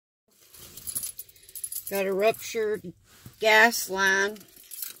Got a ruptured gas line.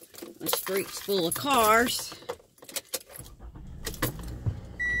 The street's full of cars.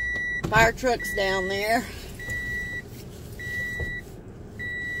 Fire truck's down there.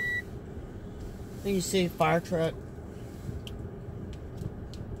 You see a fire truck.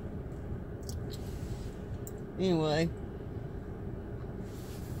 Anyway.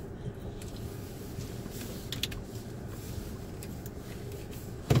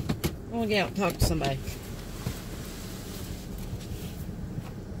 I'm gonna get out and talk to somebody.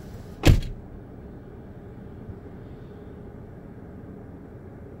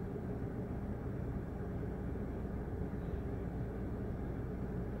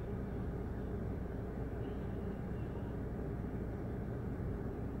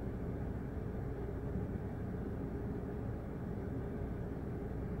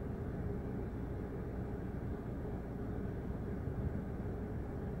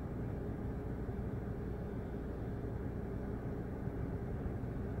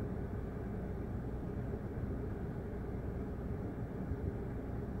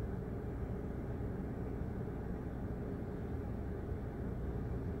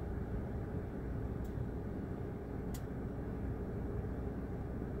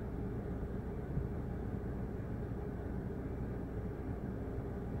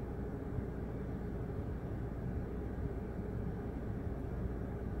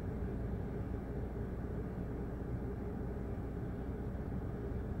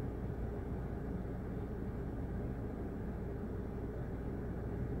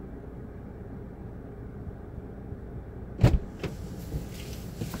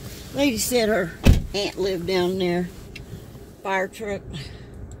 Lady said her aunt lived down there. Fire truck.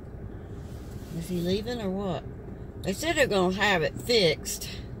 Is he leaving or what? They said they're going to have it fixed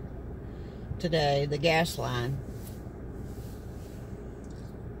today, the gas line.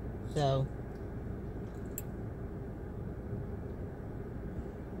 So,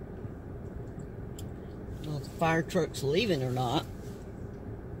 I don't know if the fire truck's leaving or not.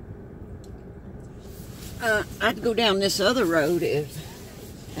 I'd go down this other road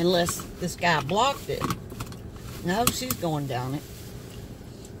unless this guy blocked it. No, she's going down it.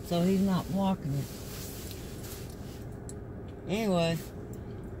 So he's not blocking it. Anyway.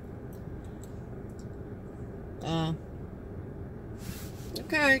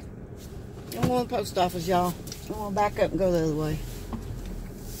 Okay. I'm going to the post office, y'all. I'm going to back up and go the other way.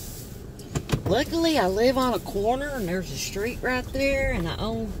 Luckily, I live on a corner and there's a street right there and I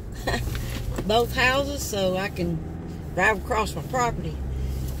own both houses, so I can drive across my property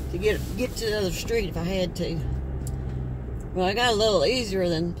to get to the other street if I had to. Well, I got a little easier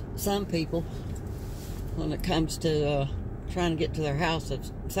than some people when it comes to trying to get to their house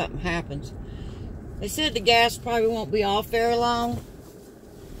if something happens. They said the gas probably won't be off very long.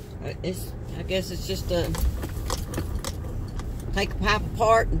 I guess it's just to take a pipe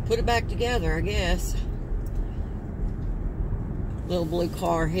apart and put it back together, I guess. Little blue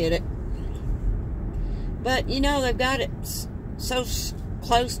car hit it. But, you know, they've got it so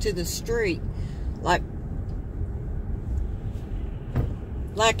close to the street. Like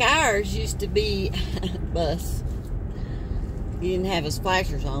ours used to be bus. He didn't have his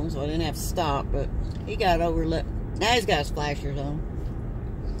flashers on, so I didn't have to stop. But he got overlooked. Now he's got his flashers on.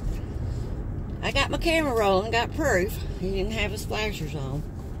 I got my camera rolling, got proof. He didn't have his flashers on.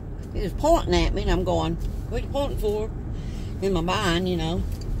 He was pointing at me, and I'm going, what are you pointing for? In my mind, you know.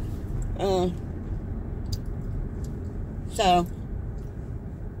 So,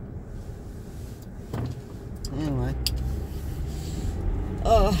 anyway.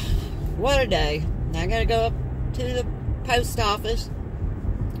 What a day. Now I gotta go up to the post office,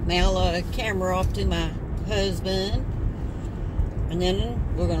 mail a camera off to my husband, and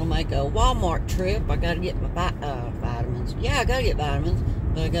then we're gonna make a Walmart trip. I gotta get my vitamins. Yeah, I gotta get vitamins,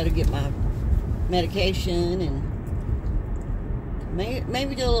 but I gotta get my medication and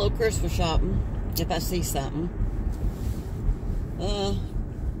maybe do a little Christmas shopping if I see something.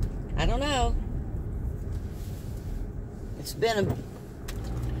 I don't know. It's been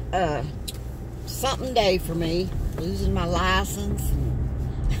a something day for me, losing my license.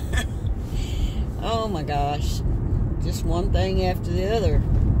 Oh my gosh, just one thing after the other.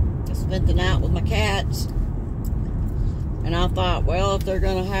 I spent the night with my cats, and I thought, well, if they're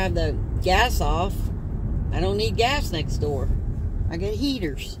gonna have the gas off, I don't need gas next door. I get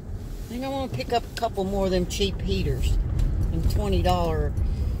heaters. I think I want to pick up a couple more of them cheap heaters, and $20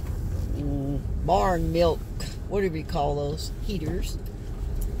 barn milk, whatever you call those heaters.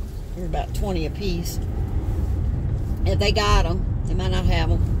 They're about 20 a piece. If they got them, they might not have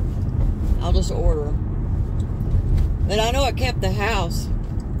them. I'll just order them. But I know it kept the house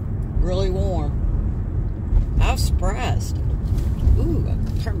really warm.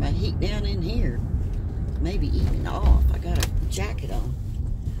 turn my heat down in here. Maybe even off. I got a jacket on.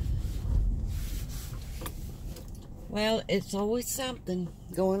 Well, it's always something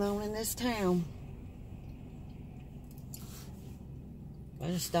going on in this town. I'll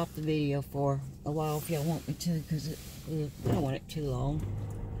just stop the video for a while if y'all want me to, because I don't want it too long.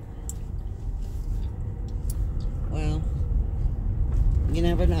 Well, you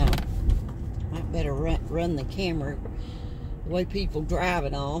never know. Might better run the camera the way people drive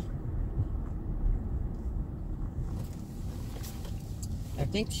and all. I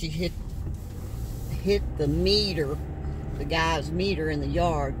think she hit the meter, the guy's meter in the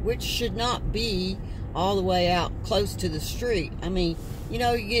yard, which should not be all the way out close to the street. I mean, you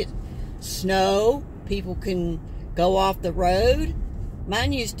know, you get snow, people can go off the road.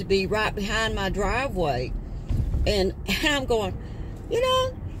 Mine used to be right behind my driveway. And I'm going, you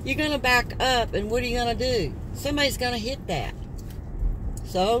know, you're going to back up, and what are you going to do? Somebody's going to hit that.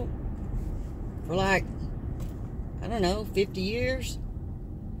 So, for like, I don't know, 50 years,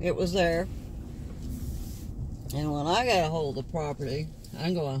 it was there. And when I got a hold of the property,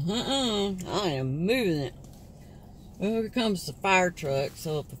 I'm going, I am moving it. Well, here comes the fire truck.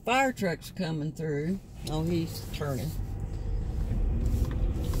 So if the fire truck's coming through, oh, he's turning.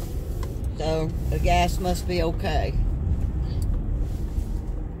 So the gas must be okay.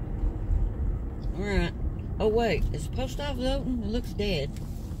 All right. Oh, wait. Is the post office open? It looks dead.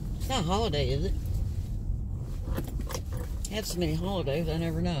 It's not a holiday, is it? Have so many holidays, I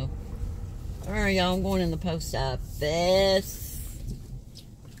never know. All right, y'all, I'm going in the post office.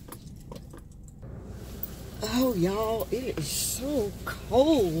 Oh, y'all, it is so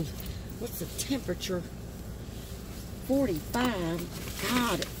cold. What's the temperature? 45.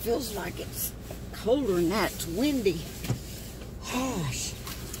 God, it feels like it's colder than that. It's windy. Gosh.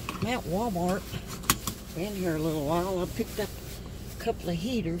 I'm at Walmart. Been here a little while. I picked up a couple of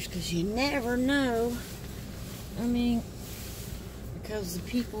heaters because you never know. I mean, because the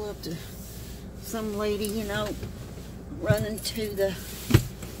people up to some lady, you know, running to the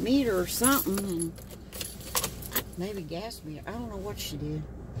meter or something, and maybe gas meter. I don't know what she did.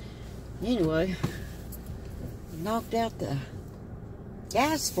 Anyway, knocked out the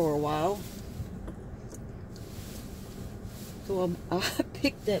gas for a while. So I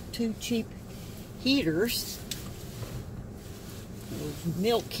picked up 2 cheap heaters. Those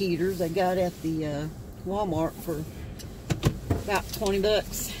milk heaters I got at the Walmart for about 20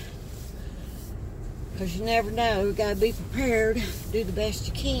 bucks. Because you never know, you gotta be prepared, do the best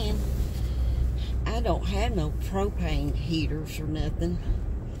you can. I don't have no propane heaters or nothing.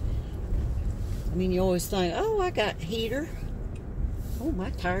 I mean, you always think, oh, I got heater. Oh, my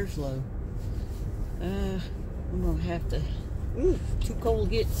tire's low. I'm gonna have to, ooh, too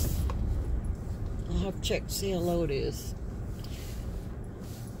cold to get. I'll have to check to see how low it is.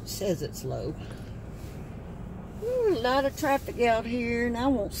 It says it's low. Ooh, a lot of traffic out here, and I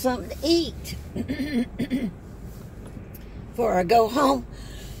want something to eat before I go home.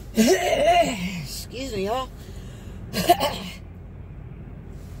 Excuse me, y'all.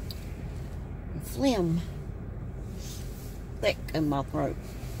 Phlegm thick in my throat.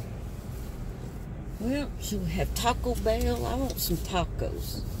 Well, so we have Taco Bell. I want some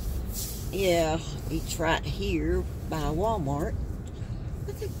tacos. Yeah, it's right here by Walmart.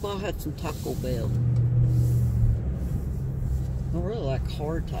 I think I'll have some Taco Bell. I really like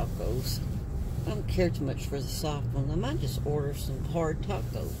hard tacos. I don't care too much for the soft ones. I might just order some hard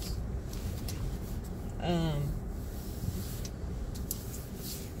tacos.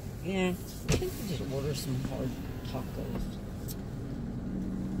 Yeah, I think I'll just order some hard tacos.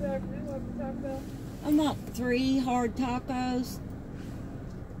 I want 3 hard tacos,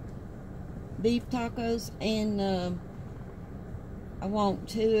 beef tacos, and I want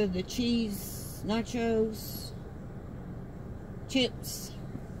 2 of the cheese nachos, chips,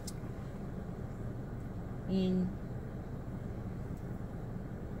 and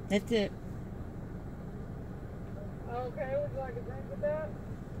that's it. Okay, would you like a drink with that?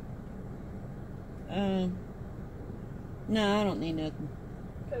 No, I don't need nothing.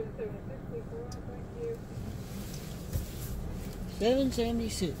 $7.76, thank you.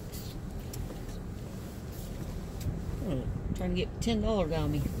 $7.76. Trying to get $10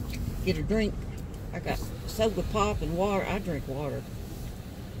 on me. Get a drink. I got soda pop and water. I drink water.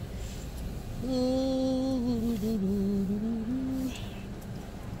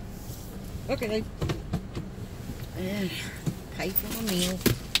 Okay. And pay for my meal.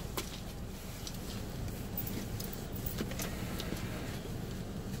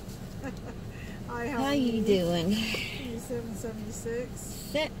 Hi, How you doing?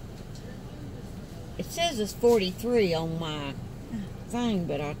 $7.76. It says it's 43 on my thing,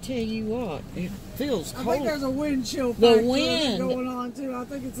 but I tell you what, it feels I cold. think there's a wind chill The factor wind. going on too. I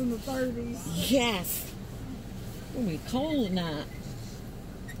think it's in the 30s. Yes. It's gonna be cold tonight.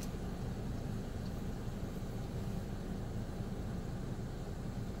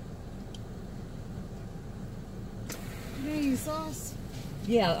 You need any sauce?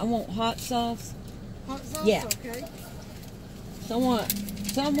 Yeah, I want hot sauce. Hot sauce? Yeah. Okay. Someone,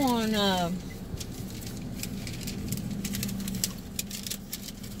 tell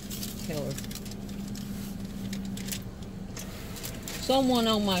her. Someone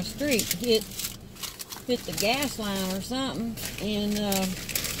on my street hit the gas line or something, and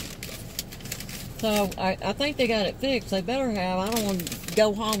so I think they got it fixed. They better have. I don't want to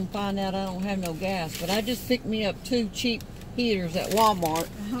go home and find out I don't have no gas. But I just picked me up 2 cheap heaters at Walmart,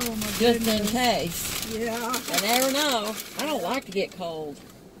 Oh my just in goodness. case. Yeah. I never know. I don't like to get cold.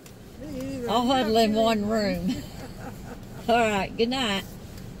 Me either. I'll huddle in Okay. one room. All right, good night.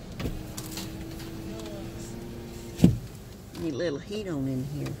 Need a little heat on in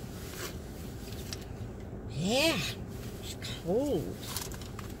here. Yeah, it's cold.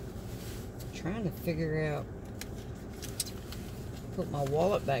 Trying to figure out, put my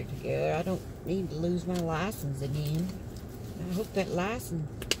wallet back together. I don't need to lose my license again. I hope that license.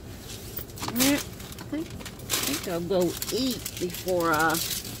 Yeah, I think I'll go eat before I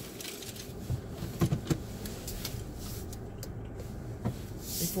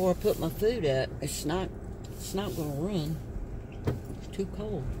put my food up. It's not gonna run. It's too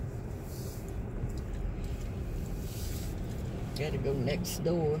cold. Gotta go next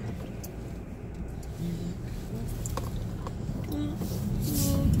door.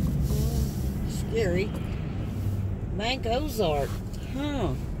 Scary. Bank Ozark.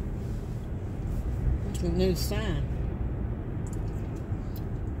 Huh. That's a new sign.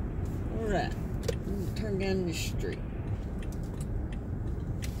 Alright. I'm gonna turn down this street.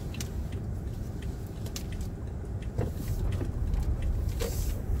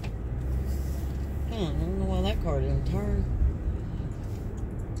 I don't know why that car didn't turn.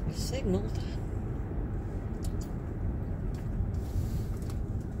 It signaled.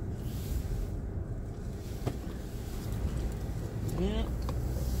 Yeah.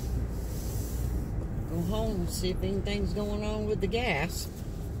 Go home and see if anything's going on with the gas.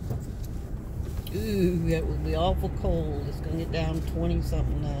 Ooh, that would be awful cold. It's gonna get down to 20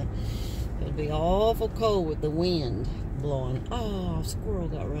 something now. It'll be awful cold with the wind blowing. Oh, a squirrel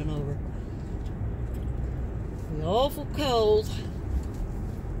got run over. It'll be awful cold.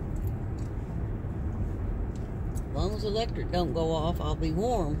 As long as the electric don't go off, I'll be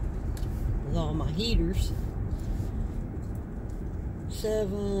warm with all my heaters.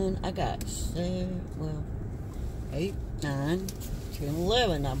 7, I got 7, well, 8, 9, 10,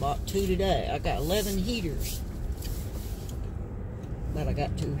 11. I bought 2 today. I got 11 heaters. But I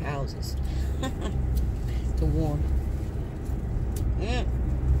got 2 houses to warm. Yeah.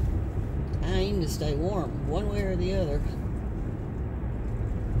 I aim to stay warm, one way or the other.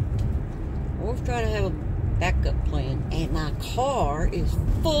 Always try to have a backup plan. And my car is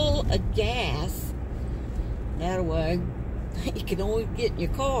full of gas. That way, you can always get in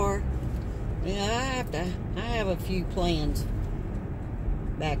your car. Yeah, I have a few plans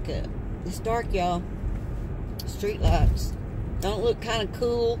back up. It's dark, y'all. Street lights don't look kind of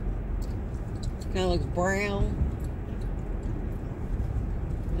cool. Kind of looks brown.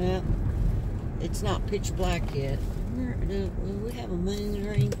 Yeah, it's not pitch black yet. Do we have a moon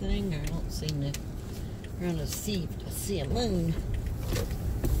or anything? I don't seem to. Trying to see a moon.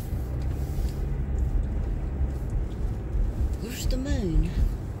 Where's the moon?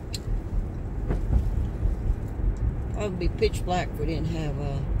 Probably be pitch black if we didn't have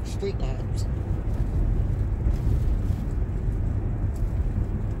street lights.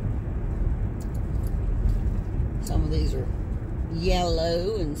 Some of these are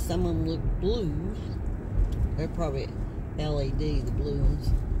yellow and some of them look blue. They're probably LED, the blue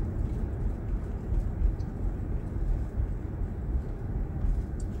ones.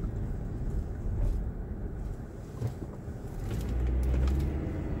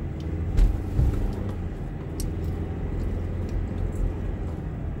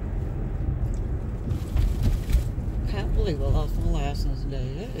 Can't believe I lost my license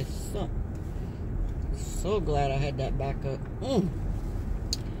today. That is so glad I had that backup.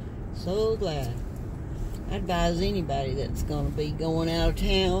 So glad. I advise anybody that's going to be going out of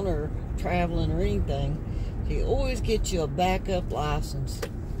town or traveling or anything, to always get you a backup license.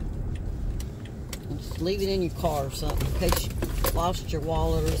 And just leave it in your car or something in case you lost your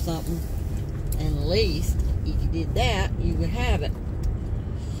wallet or something. And at least, if you did that, you would have it.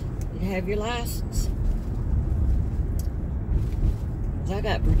 You'd have your license. 'Cause I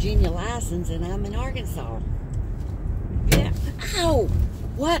got Virginia license and I'm in Arkansas. Yeah. Ow!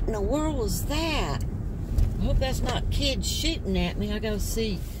 What in the world was that? I hope that's not kids shooting at me. I gotta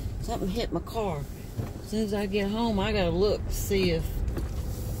see. Something hit my car. As soon as I get home, I gotta look to see if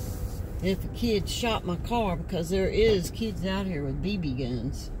a kid shot my car, because there is kids out here with BB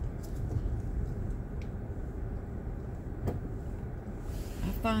guns.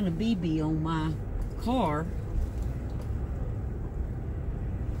 I find a BB on my car.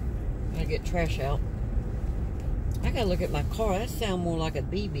 I get trash out. I gotta look at my car. That sounds more like a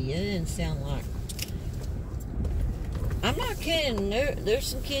BB. It didn't sound like. I'm not kidding. There's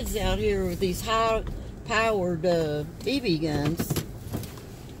some kids out here with these high-powered BB guns.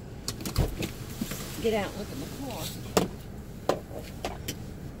 Get out and look at my car.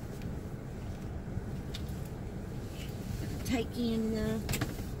 Take in.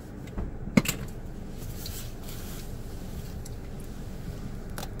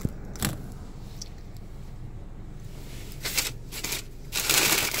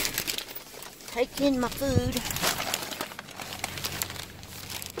 Take in my food.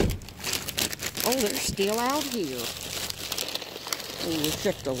 Oh, they're still out here. Oh, I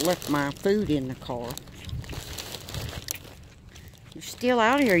should have left my food in the car. They're still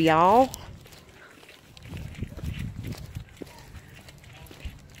out here, y'all.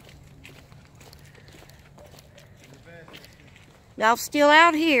 Y'all still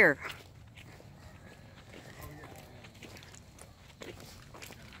out here.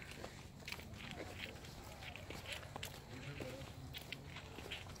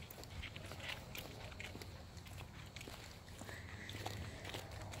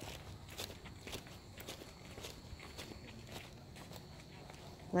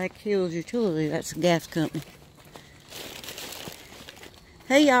 Black Hills Utility, that's a gas company.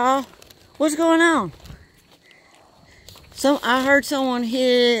 Hey y'all, what's going on? I heard someone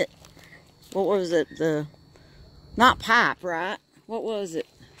hit, what was it, not pipe, right? What was it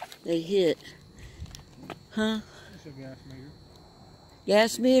they hit? Huh? It's a gas meter.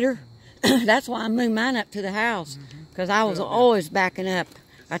 Gas meter? That's why I moved mine up to the house, because I was always backing up.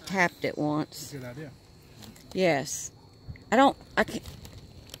 I tapped it once. Good idea. Yes. I can't.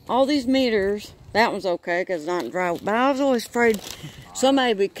 All these meters, that one's okay because it's not dry, but I was always afraid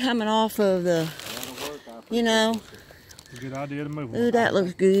somebody would be coming off of the, you know. It's a good idea to move. Ooh, that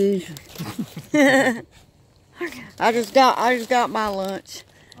looks good. I just got my lunch.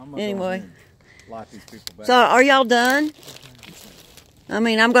 Anyway. So, are y'all done? I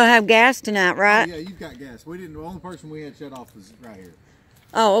mean, I'm gonna have gas tonight, right? Oh, yeah, you've got gas. The only person we had shut off was right here.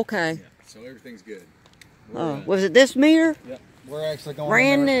 Oh, okay. Yeah, so everything's good. Oh, was it this meter? Yep. We're actually going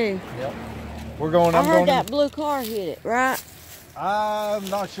brand new. Yep. We're going. I heard that blue car hit it, right? I'm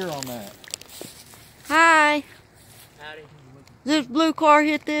not sure on that. Hi. Howdy. This blue car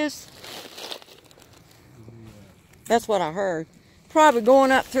hit this? That's what I heard. Probably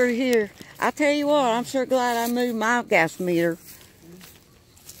going up through here. I tell you what, I'm sure glad I moved my gas meter.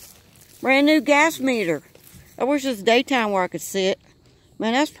 Brand new gas meter. I wish it was daytime where I could see it.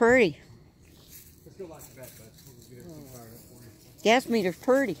 Man, that's pretty. Gas meter's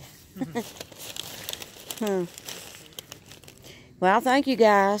pretty. Huh. Well, thank you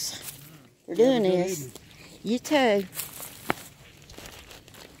guys for doing this. You too.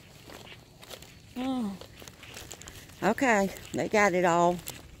 Oh. Okay, they got it all.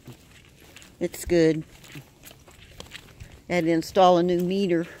 It's good. Had to install a new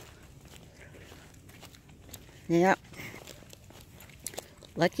meter. Yep.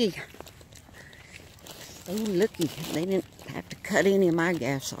 Lucky. Oh, looky. They didn't have to cut any of my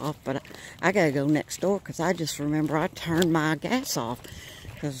gas off, but I gotta go next door because I just remember I turned my gas off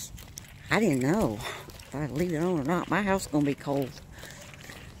because I didn't know if I'd leave it on or not. My house is gonna be cold.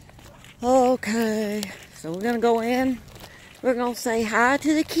 Okay, so we're gonna go in. We're gonna say hi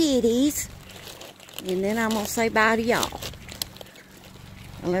to the kitties, and then I'm gonna say bye to y'all.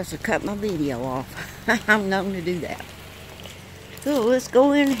 Unless I cut my video off. I'm known to do that. So let's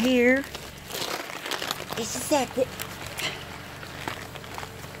go in here. Just a second.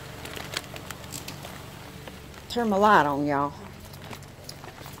 Turn my light on, y'all.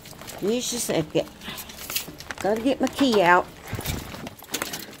 Just a second. Gotta get my key out.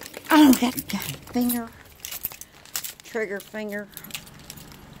 Oh, got a finger. Trigger finger.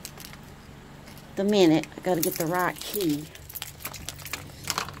 The minute. I gotta get the right key.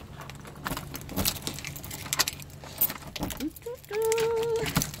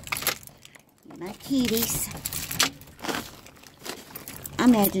 My kitties. I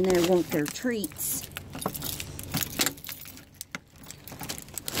imagine they want their treats.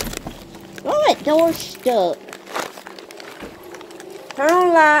 Oh, that door's stuck. Turn on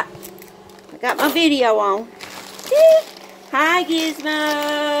the light. I got my video on. Hi,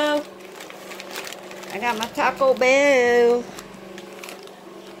 Gizmo. I got my Taco Bell.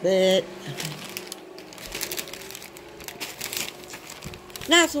 But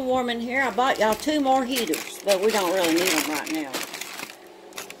nice and warm in here. I bought y'all 2 more heaters, but we don't really need them right now.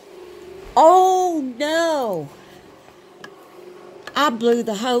 Oh no! I blew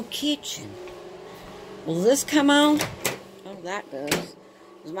the whole kitchen. Will this come on? Oh, that does.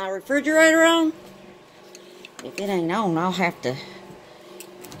 Is my refrigerator on? If it ain't on, I'll have to...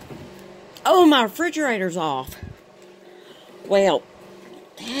 Oh, my refrigerator's off. Well,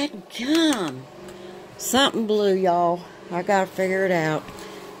 dadgum. Something blew, y'all. I gotta figure it out.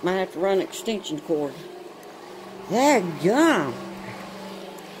 Might have to run an extension cord. Dadgum.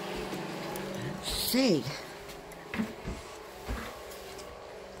 Let's see.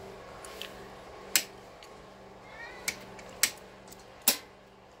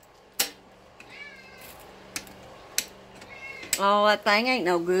 Oh, that thing ain't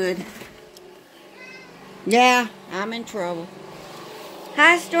no good. Yeah, I'm in trouble.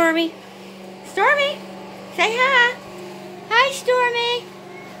 Hi, Stormy. Stormy, say hi. Hi, Stormy.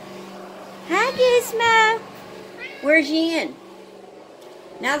 Hi, Gizmo. Where's Yen?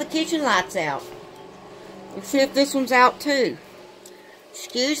 Now the kitchen light's out. Let's see if this one's out too.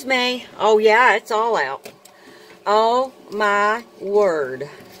 Excuse me. Oh, yeah, it's all out. Oh, my word.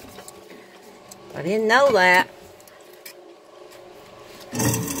 I didn't know that.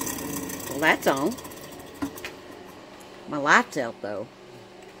 Well, that's on. My light's out, though.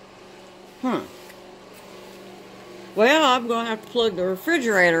 Huh. Well, I'm going to have to plug the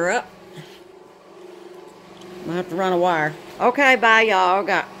refrigerator up. I'm going to have to run a wire. Okay, bye, y'all. I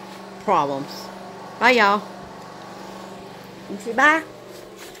got problems. Bye, y'all. You say bye?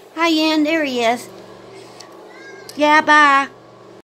 Hi, Ian. There he is. Yeah, bye.